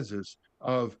against Kansas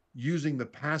of using the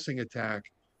passing attack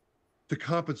to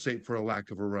compensate for a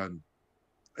lack of a run.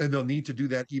 And they'll need to do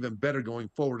that even better going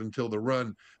forward until the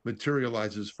run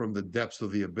materializes from the depths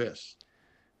of the abyss.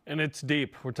 And it's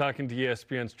deep. We're talking to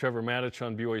ESPN's Trevor Matich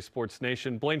on BYU Sports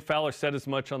Nation. Blaine Fowler said as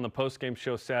much on the postgame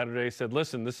show Saturday. He said,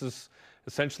 listen, this is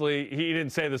essentially, he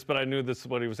didn't say this, but I knew this is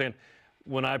what he was saying.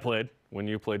 When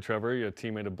you played, Trevor, you're a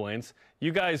teammate of Blaine's,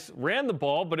 you guys ran the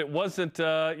ball, but it wasn't,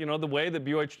 the way that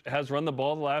BYU has run the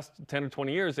ball the last 10 or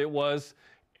 20 years. It was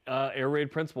air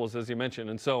raid principles, as you mentioned.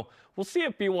 And so we'll see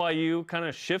if BYU kind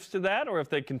of shifts to that or if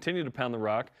they continue to pound the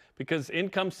rock, because in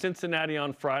comes Cincinnati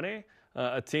on Friday,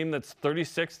 a team that's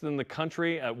 36th in the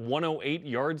country at 108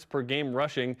 yards per game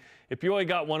rushing. If BYU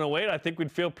got 108, I think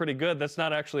we'd feel pretty good. That's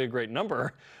not actually a great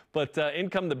number. But in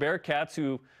come the Bearcats,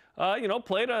 who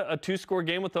played a 2-score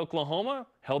game with Oklahoma,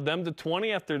 held them to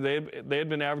 20 after they had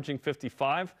been averaging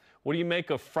 55. What do you make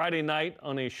of Friday night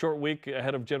on a short week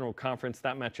ahead of General Conference,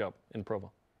 that matchup in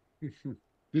Provo?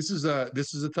 This is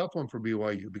a tough one for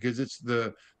BYU because it's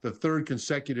the third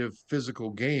consecutive physical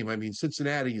game. I mean,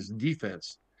 Cincinnati's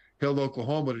defense held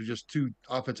Oklahoma to just 2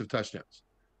 offensive touchdowns.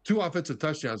 2 offensive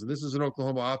touchdowns, and this is an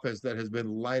Oklahoma offense that has been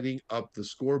lighting up the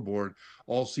scoreboard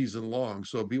all season long.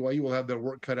 So BYU will have their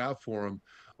work cut out for them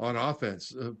on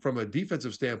offense. From a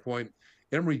defensive standpoint,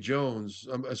 Emory Jones,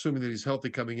 I'm assuming that he's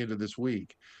healthy coming into this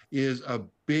week, is a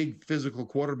big physical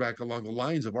quarterback along the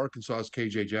lines of Arkansas's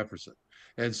KJ Jefferson.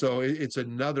 And so it's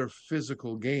another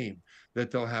physical game that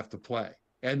they'll have to play.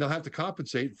 And they'll have to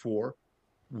compensate for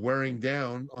wearing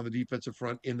down on the defensive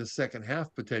front in the second half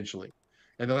potentially.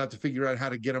 And they'll have to figure out how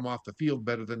to get them off the field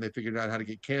better than they figured out how to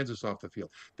get Kansas off the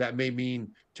field. That may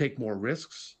mean take more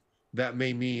risks. That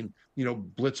may mean,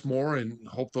 blitz more and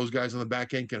hope those guys on the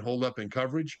back end can hold up in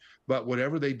coverage. But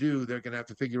whatever they do, they're going to have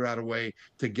to figure out a way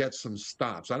to get some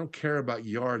stops. I don't care about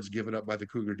yards given up by the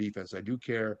Cougar defense. I do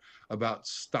care about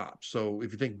stops. So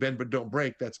if you think bend but don't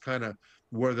break, that's kind of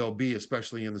where they'll be,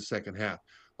 especially in the second half.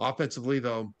 Offensively,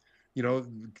 though,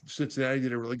 Cincinnati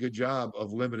did a really good job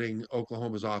of limiting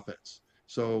Oklahoma's offense.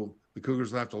 So the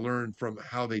Cougars will have to learn from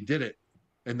how they did it,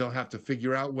 and they'll have to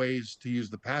figure out ways to use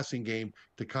the passing game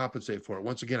to compensate for it.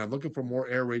 Once again, I'm looking for more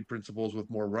air raid principles with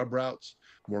more rub routes,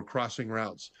 more crossing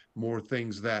routes, more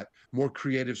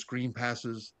creative screen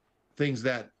passes, things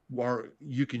that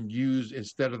you can use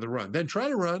instead of the run. Then try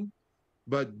to run,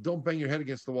 but don't bang your head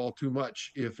against the wall too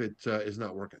much if it is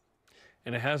not working.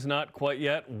 And it has not quite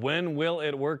yet. When will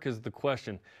it work is the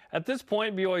question. At this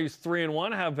point, BYU's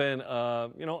 3-1, have been, a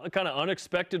kind of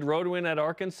unexpected road win at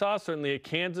Arkansas. Certainly at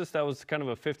Kansas, that was kind of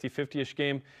a 50-50-ish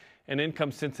game. And in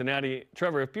comes Cincinnati.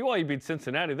 Trevor, if BYU beats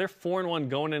Cincinnati, they're 4-1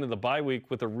 going into the bye week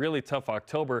with a really tough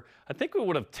October. I think we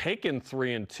would have taken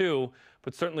 3-2,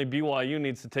 but certainly BYU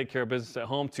needs to take care of business at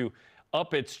home to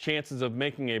up its chances of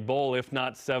making a bowl, if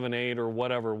not 7-8 or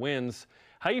whatever wins.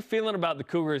 How are you feeling about the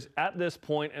Cougars at this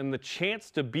point and the chance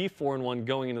to be 4-1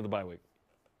 going into the bye week?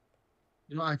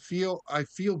 I feel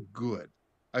good.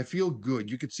 I feel good.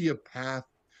 You could see a path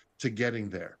to getting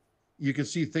there. You can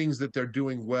see things that they're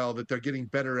doing well, that they're getting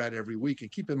better at every week.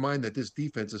 And keep in mind that this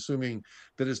defense, assuming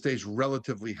that it stays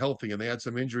relatively healthy, and they had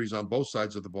some injuries on both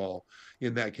sides of the ball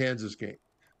in that Kansas game.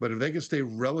 But if they can stay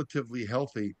relatively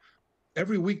healthy,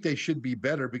 every week they should be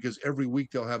better because every week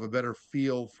they'll have a better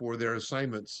feel for their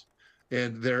assignments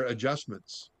and their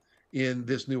adjustments in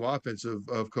this new offense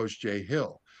of Coach Jay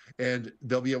Hill. And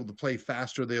they'll be able to play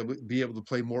faster. They'll be able to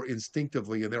play more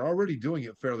instinctively, and they're already doing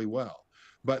it fairly well.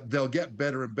 But they'll get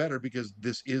better and better because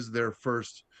this is their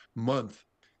first month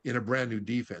in a brand new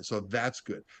defense. So that's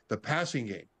good. The passing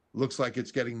game looks like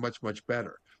it's getting much, much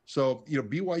better. So,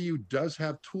 BYU does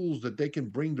have tools that they can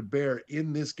bring to bear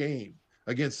in this game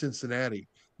against Cincinnati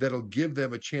that'll give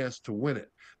them a chance to win it.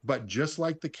 But just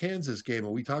like the Kansas game,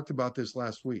 and we talked about this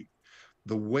last week,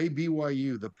 the way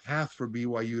the path for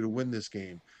BYU to win this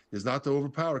game is not to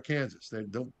overpower Kansas. They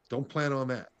don't plan on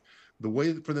that. The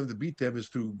way for them to beat them is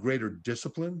through greater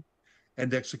discipline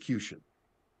and execution.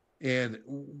 And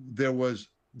there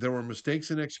were mistakes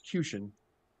in execution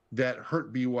that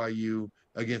hurt BYU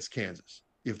against Kansas.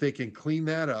 If they can clean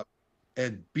that up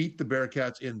and beat the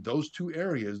Bearcats in those 2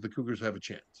 areas, the Cougars have a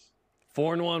chance.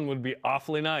 4-1 would be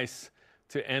awfully nice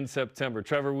to end September.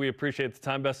 Trevor, we appreciate the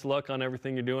time. Best of luck on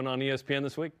everything you're doing on ESPN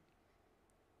this week.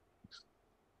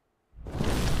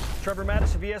 Trevor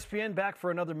Mattis of ESPN back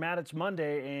for another Mattis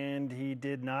Monday, and he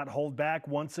did not hold back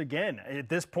once again. At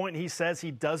this point, he says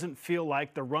he doesn't feel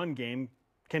like the run game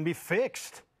can be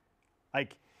fixed.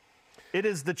 Like, it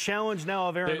is the challenge now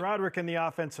of Aaron Roderick and the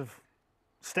offensive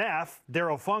staff,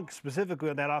 Darryl Funk specifically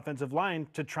on that offensive line,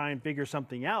 to try and figure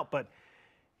something out. But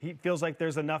he feels like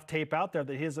there's enough tape out there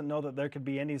that he doesn't know that there could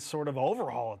be any sort of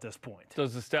overhaul at this point.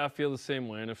 Does the staff feel the same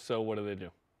way? And if so, what do they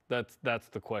do? That's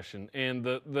the question. And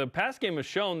the pass game has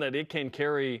shown that it can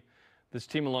carry this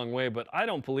team a long way, but I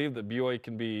don't believe that BYU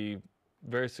can be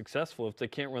very successful if they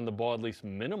can't run the ball at least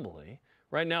minimally.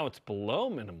 Right now it's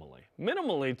below minimally.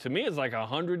 Minimally, to me, is like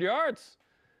 100 yards.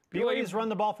 BYU's run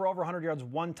the ball for over 100 yards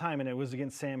one time, and it was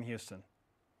against Sam Houston.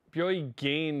 BYU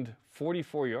gained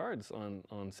 44 yards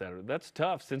on Saturday. That's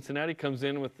tough. Cincinnati comes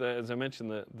in with, as I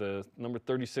mentioned, the number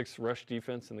 36 rush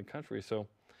defense in the country. So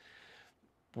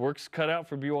work's cut out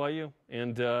for BYU.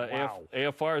 And Wow.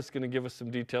 AFR is going to give us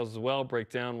some details as well, break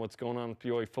down what's going on with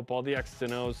BYU football, the X's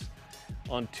and O's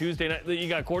on Tuesday night. You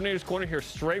got Coordinators Corner here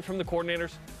straight from the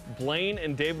coordinators. Blaine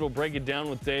and David will break it down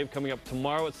with Dave coming up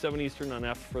tomorrow at 7 Eastern on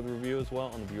After Further Review as well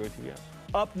on the BYUtv app.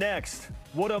 Up next,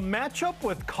 would a matchup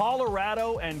with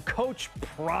Colorado and Coach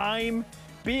Prime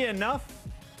be enough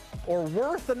or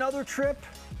worth another trip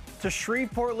to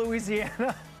Shreveport,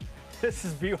 Louisiana? This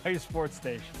is BYU Sports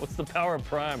Nation. What's the power of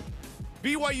Prime?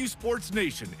 BYU Sports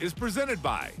Nation is presented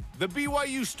by the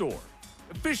BYU Store,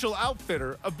 official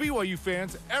outfitter of BYU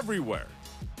fans everywhere.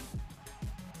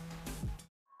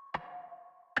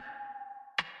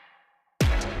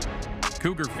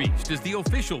 Cougar Feast is the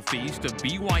official feast of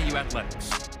BYU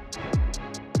Athletics.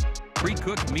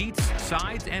 Pre-cooked meats,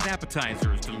 sides, and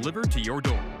appetizers delivered to your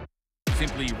door.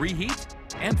 Simply reheat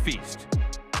and feast.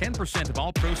 10% of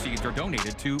all proceeds are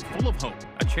donated to Full of Hope,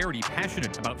 a charity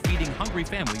passionate about feeding hungry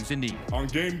families in need. On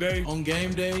game day. On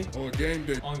game day. On game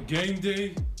day. On game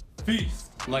day,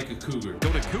 feast like a Cougar.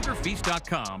 Go to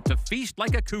CougarFeast.com to feast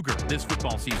like a Cougar this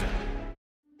football season.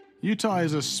 Utah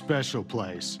is a special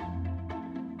place.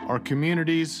 Our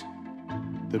communities,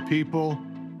 the people,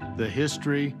 the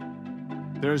history.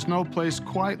 There is no place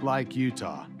quite like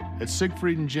Utah. At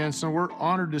Siegfried and Jensen, we're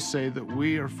honored to say that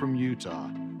we are from Utah.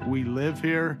 We live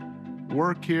here,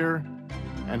 work here,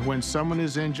 and when someone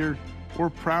is injured, we're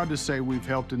proud to say we've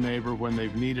helped a neighbor when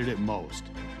they've needed it most.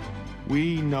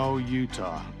 We know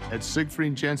Utah. At Siegfried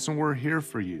and Jensen, we're here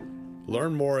for you.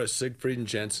 Learn more at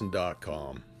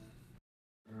siegfriedandjensen.com.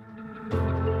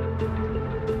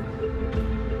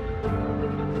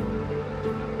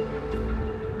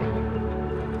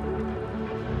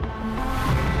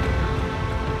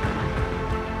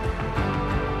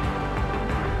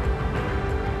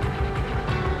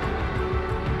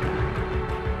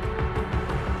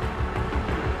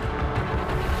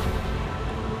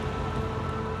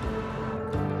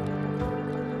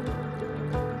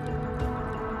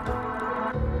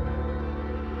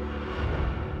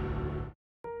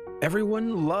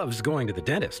 Everyone loves going to the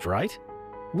dentist, right?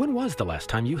 When was the last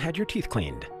time you had your teeth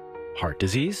cleaned? Heart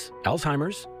disease,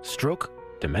 Alzheimer's, stroke,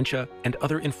 dementia, and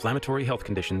other inflammatory health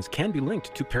conditions can be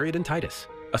linked to periodontitis,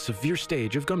 a severe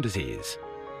stage of gum disease.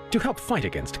 To help fight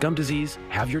against gum disease,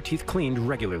 have your teeth cleaned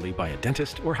regularly by a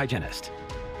dentist or hygienist.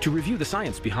 To review the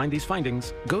science behind these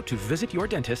findings, go to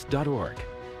visityourdentist.org.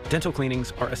 Dental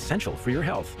cleanings are essential for your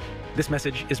health. This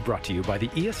message is brought to you by the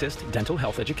eAssist Dental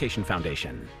Health Education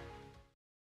Foundation.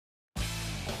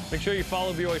 Make sure you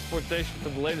follow BYU Sports Nation for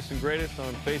the latest and greatest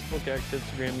on Facebook, X,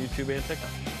 Instagram, YouTube, and TikTok.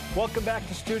 Welcome back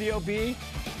to Studio B.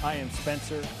 I am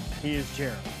Spencer. He is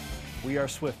Jeremy. We are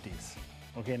Swifties.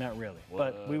 Okay, not really.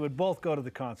 But we would both go to the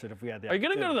concert if we had the opportunity.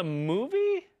 Are you going to go to the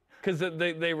movie? Because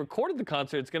they recorded the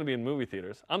concert. It's going to be in movie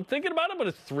theaters. I'm thinking about it, but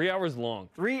it's 3 hours long.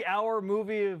 3-hour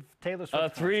movie of Taylor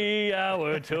Swift. A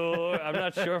 3-hour tour. I'm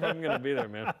not sure if I'm going to be there,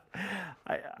 man.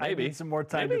 I need some more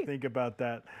time to think about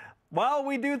that. While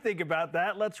we do think about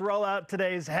that, let's roll out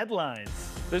today's headlines.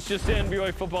 This just in,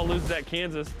 BYU football loses at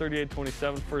Kansas,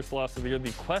 38-27, first loss of the year.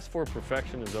 The quest for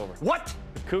perfection is over. What?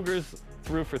 The Cougars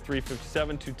threw for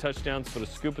 357, 2 touchdowns, but a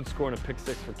scoop and score and a pick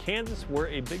six for Kansas were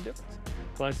a big difference.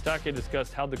 Glenn Stockade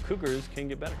discussed how the Cougars can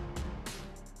get better.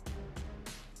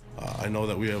 I know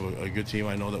that we have a good team.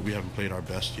 I know that we haven't played our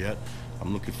best yet.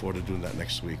 I'm looking forward to doing that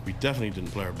next week. We definitely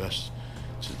didn't play our best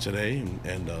today,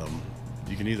 and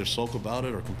you can either sulk about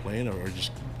it or complain or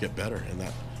just get better, and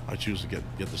that I choose to get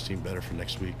this team better for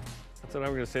next week. That's what I'm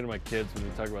going to say to my kids when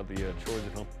we talk about the chores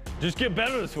at home. Just get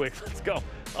better this week. Let's go.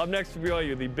 Up next for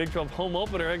BYU, the Big 12 home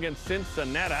opener against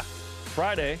Cincinnati,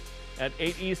 Friday at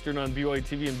 8 Eastern on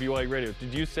BYUtv and BYU Radio.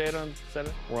 Did you say it on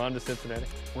Saturday? We're on to Cincinnati.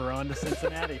 We're on to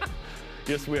Cincinnati.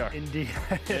 Yes, we are. Indeed.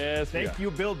 Yes, Thank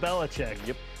you, Bill Belichick.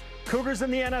 Yep. Cougars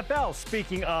in the NFL.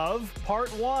 Speaking of, part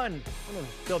one. One of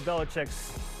Bill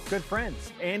Belichick's good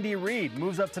friends, Andy Reid,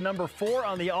 moves up to number 4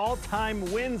 on the all-time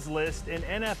wins list in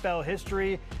NFL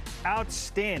history.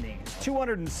 Outstanding. His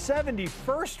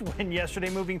 271st win yesterday,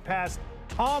 moving past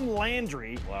Tom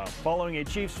Landry, following a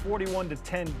Chiefs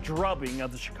 41-10 drubbing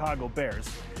of the Chicago Bears.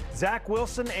 Zach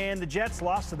Wilson and the Jets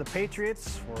lost to the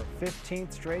Patriots for a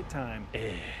 15th straight time.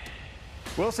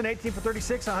 Wilson 18 for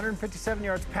 36, 157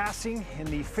 yards passing in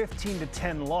the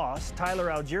 15-10 loss. Tyler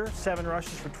Algier 7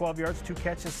 rushes for 12 yards, 2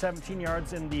 catches, 17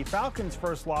 yards in the Falcons'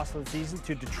 first loss of the season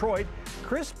to Detroit.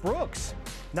 Chris Brooks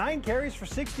 9 carries for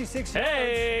 66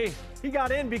 yards. He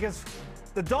got in because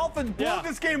the Dolphins blew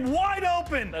this game wide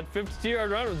open. That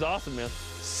 52-yard run was awesome, man.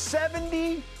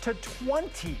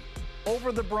 70-20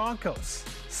 over the Broncos.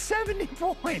 70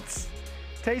 points.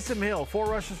 Taysom Hill 4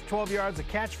 rushes for 12 yards, a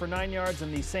catch for 9 yards,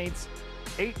 and the Saints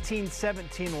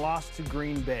 18-17 loss to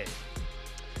Green Bay.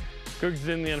 Cougars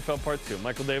in the NFL Part 2.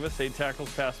 Michael Davis, 8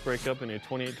 tackles, pass breakup in a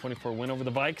 28-24 win over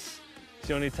the Vikes.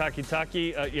 Sione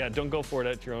Takitaki, yeah, don't go for it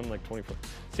at your own, like 24.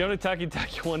 Sione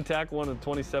Takitaki one tackle, won a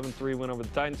 27-3 win over the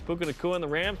Titans. Puka Nacua and the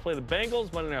Rams play the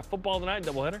Bengals Monday Night Football tonight,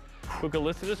 doubleheader. Puka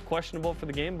listed as questionable for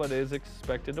the game, but is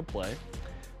expected to play.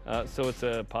 So it's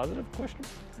a positive question.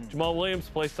 Jamal Williams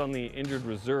placed on the injured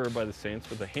reserve by the Saints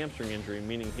with a hamstring injury,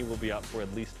 meaning he will be out for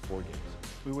at least 4 games.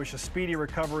 We wish a speedy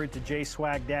recovery to Jay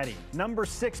Swag Daddy. Number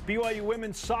 6, BYU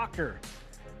women's soccer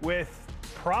with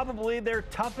probably their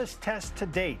toughest test to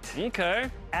date. Okay.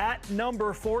 At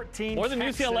number 14, More than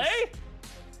Texas. UCLA?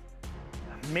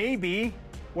 Maybe.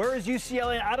 Where is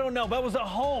UCLA? I don't know, but it was at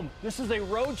home. This is a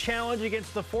road challenge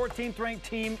against the 14th ranked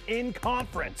team in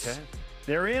conference. Okay.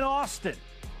 They're in Austin,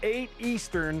 8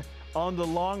 Eastern on the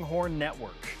Longhorn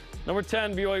Network. Number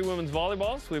 10, BYU women's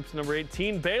volleyball sweeps number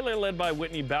 18. Baylor, led by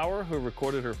Whitney Bauer, who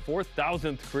recorded her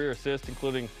 4,000th career assist,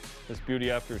 including this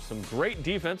beauty after some great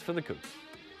defense for the Cougs.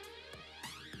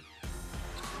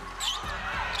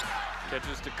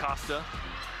 Catches to Costa.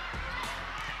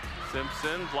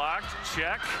 Simpson blocked,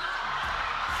 check.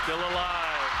 Still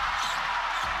alive.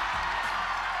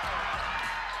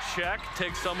 Check,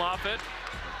 takes some off it.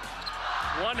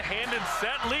 One-handed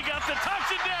set, Lee got the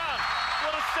touchdown.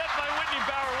 What a set by Whitney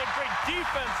Bauer. What great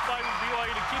defense by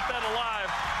BYU to keep that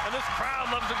alive. And this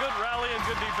crowd loves a good rally and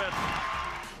good defense.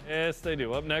 Yes, they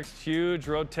do. Up next, huge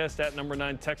road test at number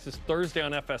 9 Texas Thursday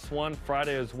on FS1,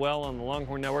 Friday as well on the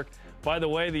Longhorn Network. By the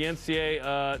way, the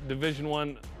NCAA Division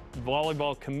I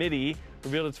Volleyball Committee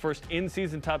revealed its first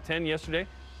in-season top 10 yesterday.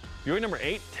 BYU number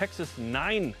 8, Texas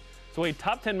 9. So a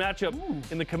top 10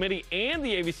 matchup in the committee and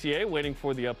the AVCA, waiting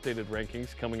for the updated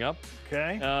rankings coming up.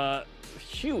 Okay.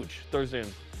 Huge Thursday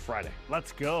and Friday.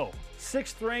 Let's go.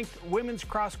 6th ranked women's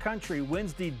cross country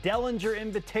wins the Dellinger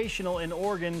Invitational in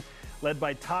Oregon, led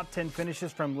by top 10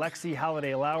 finishes from Lexi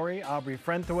Halliday-Lowry, Aubrey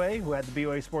Frentaway, who had the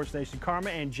BYU Sports Nation Karma,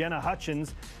 and Jenna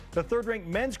Hutchins. The 3rd ranked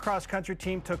men's cross country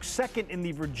team took 2nd in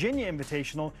the Virginia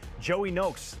Invitational, Joey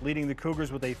Noakes leading the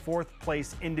Cougars with a 4th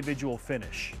place individual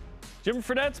finish. Jimmer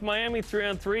Fredette's Miami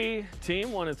 3-on-3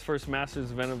 team won its first Masters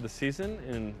event of the season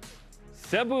in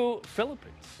Cebu,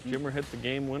 Philippines. Jimmer hit the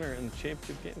game winner in the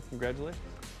championship game. Congratulations.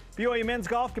 BYU men's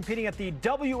golf competing at the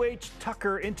W.H.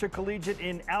 Tucker Intercollegiate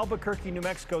in Albuquerque, New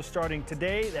Mexico, starting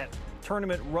today. That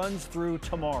tournament runs through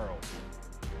tomorrow.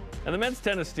 And the men's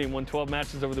tennis team won 12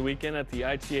 matches over the weekend at the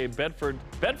ITA Bedford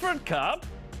Cup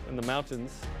in the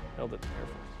mountains held at Air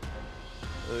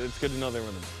Force. It's good to know they were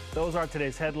in the mountains. Those are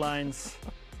today's headlines.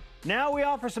 Now we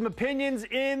offer some opinions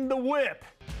in the whip.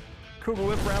 Cougar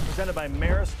Whip Round presented by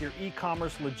Maersk, your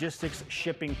e-commerce logistics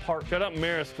shipping partner. Shout out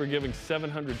Maersk for giving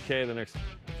 $700K the next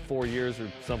 4 years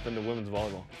or something to women's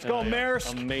volleyball. Let's go,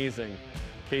 Maersk. Amazing.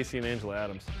 Casey and Angela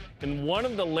Adams. In one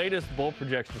of the latest bowl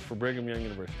projections for Brigham Young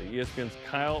University, ESPN's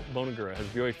Kyle Bonagura has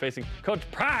BYU facing Coach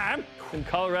Prime in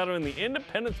Colorado in the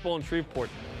Independence Bowl in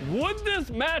Shreveport. Would this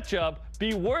matchup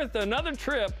be worth another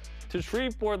trip to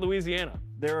Shreveport, Louisiana?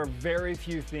 There are very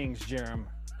few things, Jerem,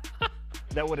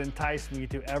 that would entice me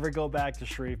to ever go back to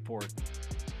Shreveport.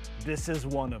 This is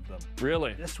one of them.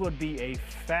 Really? This would be a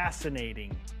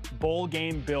fascinating bowl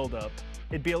game buildup.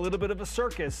 It'd be a little bit of a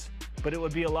circus, but it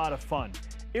would be a lot of fun.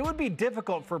 It would be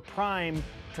difficult for Prime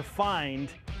to find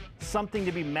something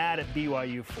to be mad at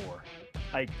BYU for.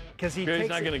 Like, because he's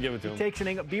not going to give it to him.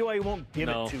 BYU won't give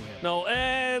it to him. No,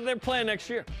 they're playing next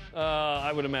year,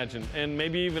 I would imagine, and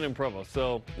maybe even in Provo.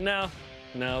 So, no,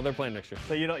 they're playing next year.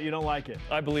 So you don't like it?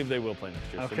 I believe they will play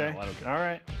next year. Okay. So no, I don't care. All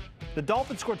right. The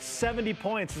Dolphins scored 70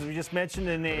 points, as we just mentioned,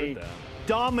 in a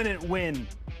dominant win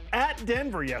at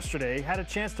Denver yesterday. Had a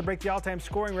chance to break the all-time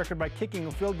scoring record by kicking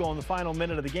a field goal in the final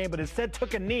minute of the game, but instead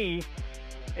took a knee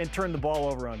and turned the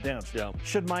ball over on downs. Yeah.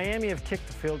 Should Miami have kicked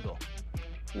the field goal?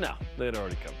 No, they'd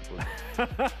already covered.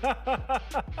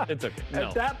 It's okay. No.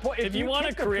 At that point, if you want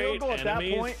to create enemies, at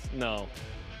that point, no.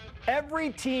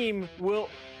 Every team will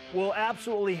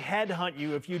absolutely headhunt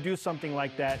you if you do something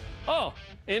like that. Oh,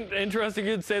 interesting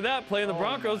you'd say that, playing the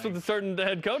Broncos with a certain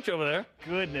head coach over there.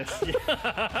 Goodness.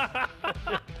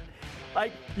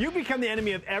 Like, you become the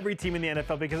enemy of every team in the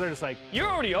NFL because they're just like... You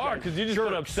already are, because you just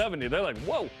put up 70. They're like,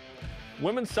 whoa.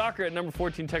 Women's soccer at number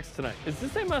 14 Texas tonight. Is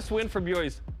this a must-win for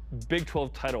BYU's Big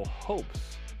 12 title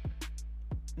hopes?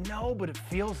 No, but it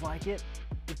feels like it.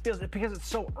 It feels because it's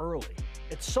so early.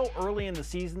 It's so early in the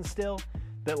season still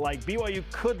that, like, BYU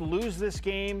could lose this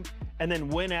game and then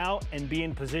win out and be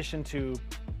in position to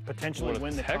potentially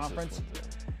win the conference.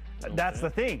 That's the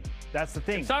thing. That's the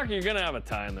thing. In soccer, you're going to have a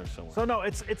tie in there somewhere. So, no,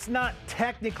 it's not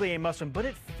technically a must-win, but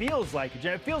it feels like it.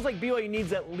 It feels like BYU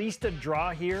needs at least a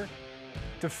draw here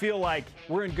to feel like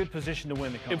we're in good position to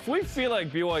win the conference. If we feel like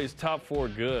BYU's top 4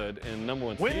 good and number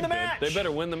 1 win the match, they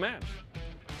better win the match.